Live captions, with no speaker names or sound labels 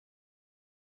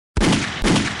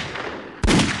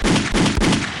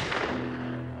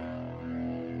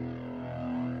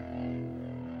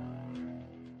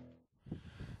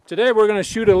Today we're going to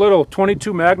shoot a little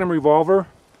 22 Magnum revolver.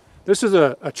 This is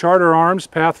a Charter Arms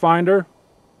Pathfinder.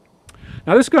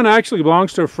 Now this gun actually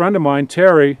belongs to a friend of mine,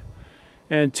 Terry.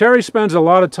 And Terry spends a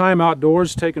lot of time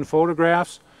outdoors taking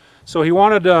photographs. So he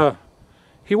wanted a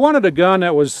gun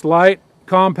that was light,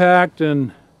 compact,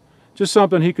 and just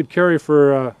something he could carry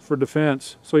for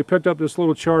defense. So he picked up this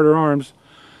little Charter Arms.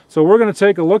 So we're going to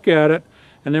take a look at it,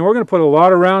 and then we're going to put a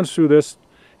lot of rounds through this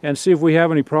and see if we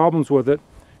have any problems with it.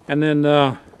 And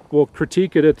then we'll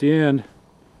critique it at the end.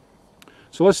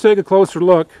 So let's take a closer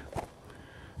look.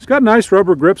 It's got nice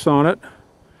rubber grips on it.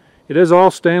 It is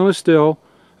all stainless steel.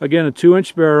 Again, a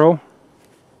 2-inch barrel.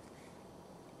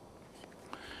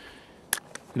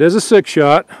 It is a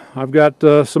 6-shot. I've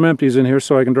got some empties in here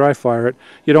so I can dry fire it.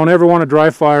 You don't ever want to dry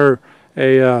fire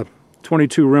a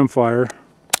 22 rimfire.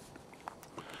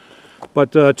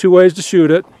 But two ways to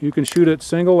shoot it. You can shoot it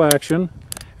single action.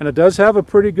 And it does have a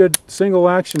pretty good single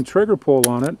action trigger pull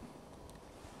on it.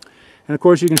 And of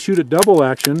course you can shoot it double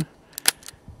action.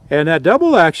 And that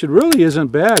double action really isn't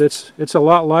bad. It's a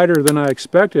lot lighter than I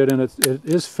expected, and it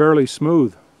is fairly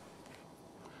smooth.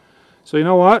 So you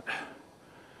know what?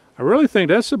 I really think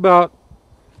that's about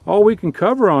all we can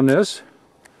cover on this.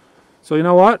 So you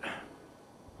know what?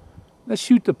 Let's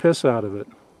shoot the piss out of it.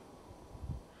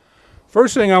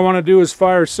 First thing I want to do is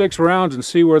fire 6 rounds and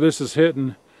see where this is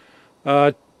hitting.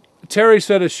 Terry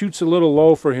said it shoots a little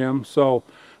low for him, so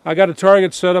I got a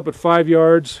target set up at 5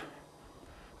 yards.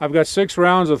 I've got 6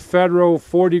 rounds of Federal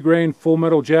 40 grain full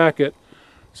metal jacket,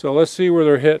 so let's see where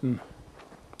they're hitting.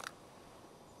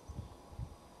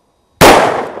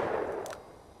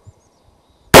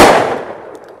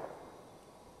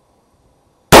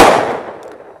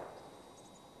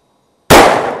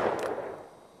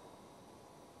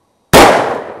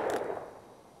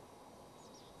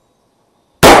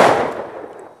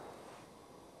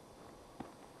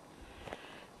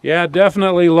 Yeah,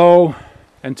 definitely low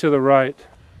and to the right.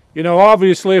 You know,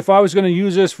 obviously, if I was going to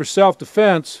use this for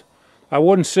self-defense, I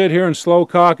wouldn't sit here and slow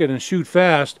cock it and shoot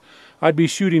fast. I'd be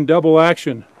shooting double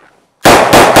action.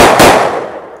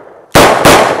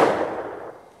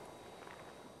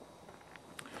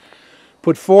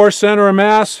 Put 4 center of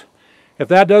mass. If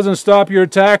that doesn't stop your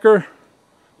attacker,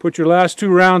 put your last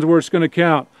 2 rounds where it's going to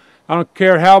count. I don't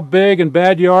care how big and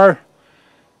bad you are.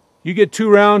 You get 2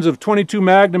 rounds of 22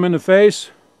 Magnum in the face,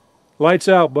 lights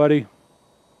out, buddy.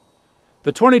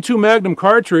 The 22 Magnum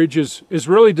cartridge is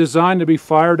really designed to be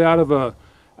fired out of a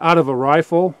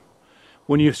rifle.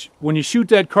 When you shoot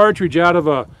that cartridge out of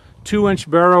a 2-inch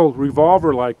barrel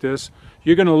revolver like this,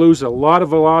 you're going to lose a lot of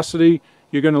velocity.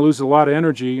 You're going to lose a lot of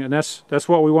energy, and that's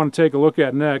what we want to take a look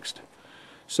at next.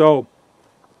 So,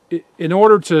 in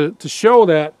order to show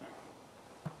that,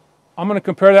 I'm going to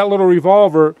compare that little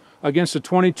revolver against a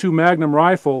 22 Magnum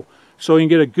rifle, so you can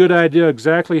get a good idea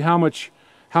exactly how much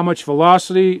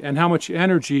velocity and how much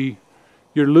energy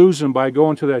you're losing by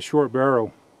going to that short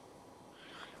barrel.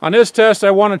 On this test, I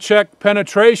want to check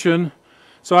penetration.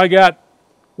 So I got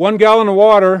 1 gallon of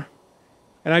water,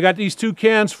 and I got these 2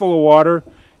 cans full of water,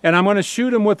 and I'm going to shoot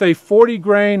them with a 40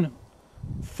 grain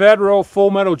Federal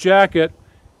full metal jacket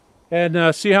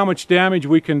and see how much damage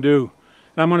we can do.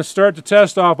 And I'm going to start the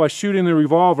test off by shooting the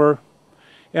revolver.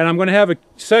 And I'm going to have a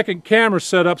second camera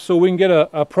set up so we can get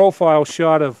a profile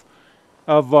shot of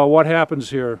what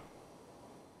happens here.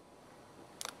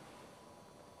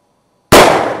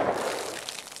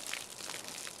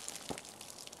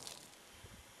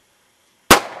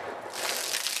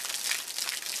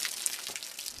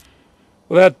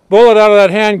 Well, that bullet out of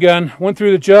that handgun went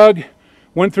through the jug,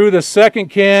 went through the second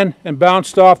can, and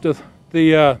bounced off the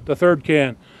third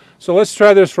can. So let's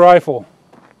try this rifle.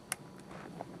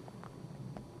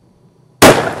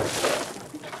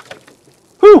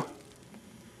 Whew.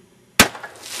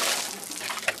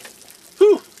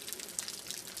 Whew.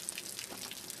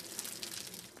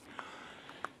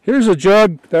 Here's a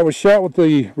jug that was shot with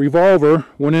the revolver.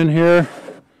 Went in here,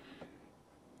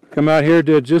 come out here,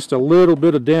 did just a little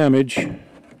bit of damage.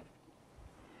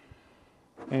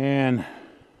 And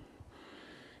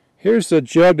here's the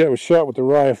jug that was shot with the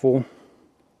rifle.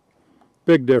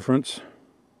 Big difference.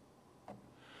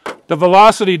 The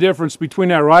velocity difference between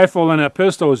that rifle and that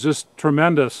pistol is just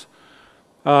tremendous.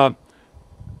 The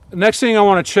next thing I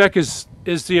want to check is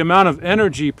the amount of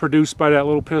energy produced by that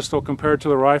little pistol compared to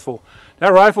the rifle.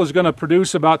 That rifle is going to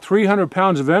produce about 300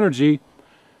 pounds of energy.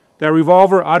 That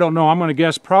revolver, I don't know, I'm going to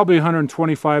guess probably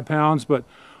 125 pounds, but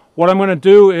what I'm going to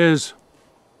do is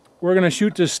we're going to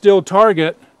shoot this still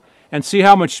target and see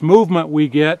how much movement we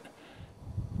get.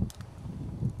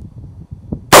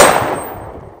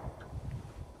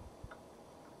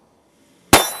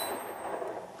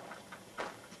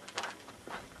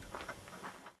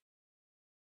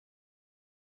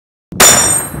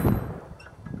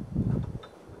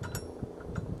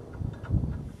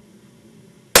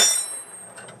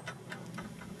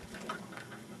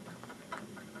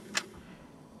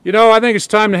 You know, I think it's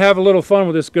time to have a little fun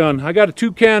with this gun. I got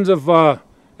 2 cans of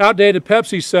outdated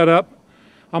Pepsi set up.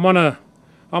 I'm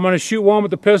gonna shoot one with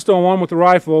the pistol and one with the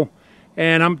rifle,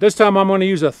 and this time I'm gonna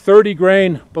use a 30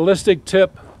 grain ballistic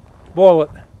tip bullet.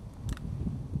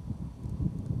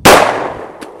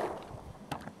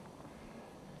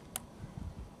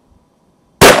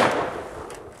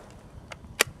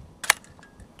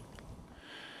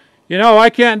 You know, I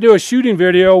can't do a shooting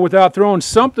video without throwing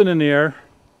something in the air.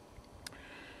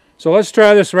 So let's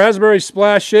try this raspberry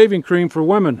splash shaving cream for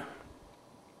women.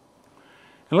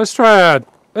 And let's try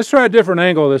a different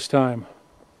angle this time.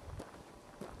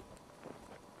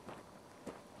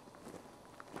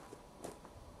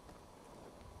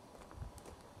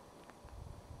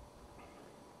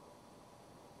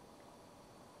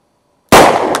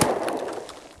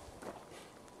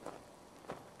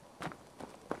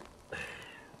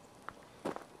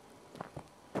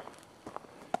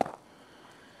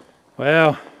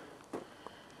 Well,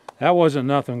 that wasn't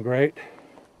nothing great.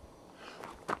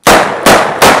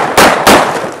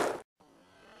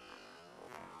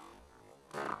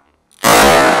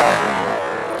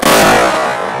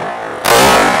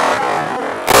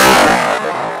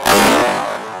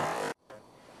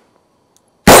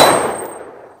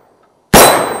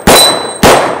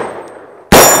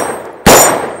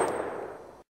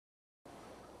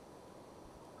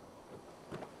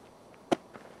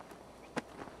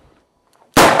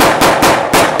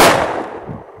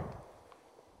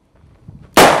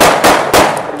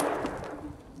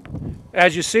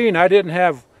 As you've seen, I didn't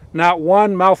have not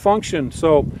one malfunction,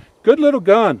 so good little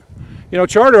gun. You know,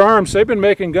 Charter Arms, they've been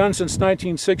making guns since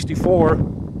 1964.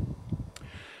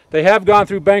 They have gone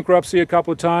through bankruptcy a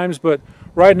couple of times, but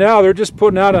right now they're just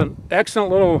putting out an excellent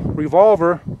little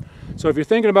revolver. So if you're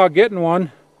thinking about getting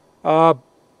one, I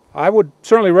would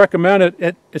certainly recommend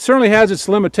it. It certainly has its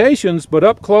limitations, but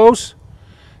up close,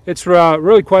 it's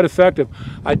really quite effective.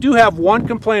 I do have one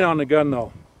complaint on the gun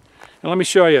though, and let me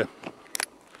show you.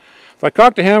 If I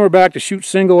cock the hammer back to shoot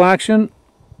single action,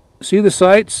 see the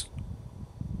sights?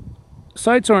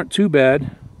 Sights aren't too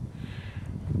bad.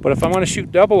 But if I want to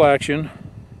shoot double action,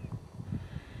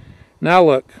 now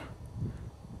look,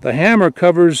 the hammer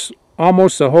covers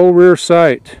almost the whole rear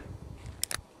sight.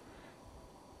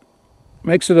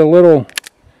 Makes it a little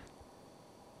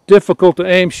difficult to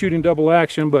aim shooting double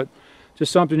action, but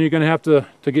just something you're going to have to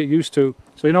get used to.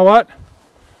 So you know what?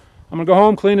 I'm going to go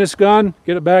home, clean this gun,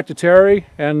 get it back to Terry,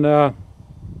 and we'll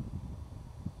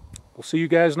see you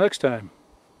guys next time.